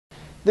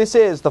This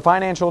is the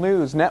Financial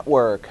News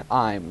Network.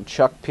 I'm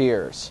Chuck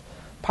Pierce.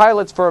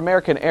 Pilots for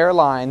American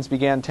Airlines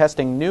began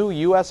testing new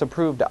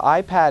U.S.-approved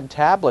iPad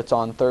tablets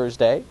on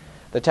Thursday.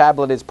 The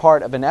tablet is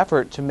part of an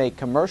effort to make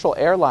commercial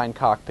airline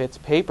cockpits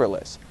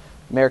paperless.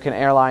 American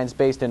Airlines,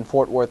 based in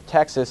Fort Worth,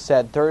 Texas,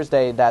 said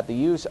Thursday that the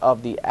use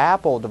of the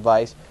Apple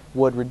device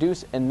would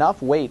reduce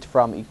enough weight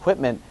from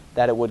equipment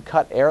that it would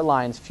cut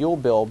airlines' fuel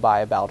bill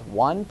by about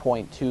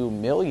 $1.2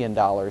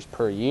 million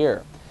per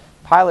year.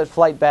 Pilot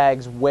flight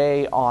bags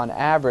weigh on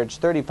average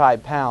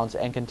 35 pounds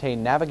and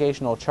contain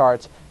navigational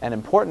charts and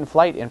important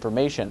flight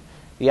information.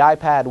 The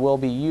iPad will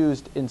be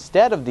used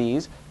instead of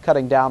these,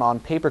 cutting down on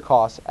paper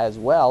costs as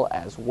well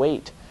as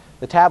weight.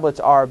 The tablets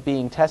are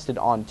being tested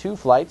on 2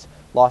 flights,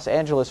 Los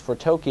Angeles for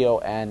Tokyo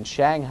and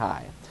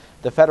Shanghai.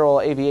 The Federal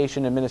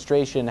Aviation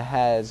Administration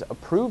has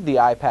approved the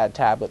iPad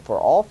tablet for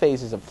all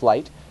phases of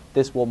flight.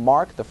 This will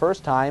mark the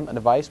first time a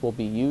device will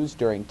be used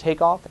during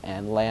takeoff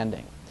and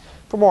landing.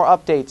 For more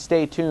updates,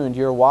 stay tuned.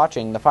 You're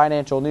watching the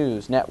Financial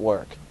News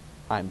Network.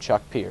 I'm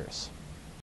Chuck Pierce.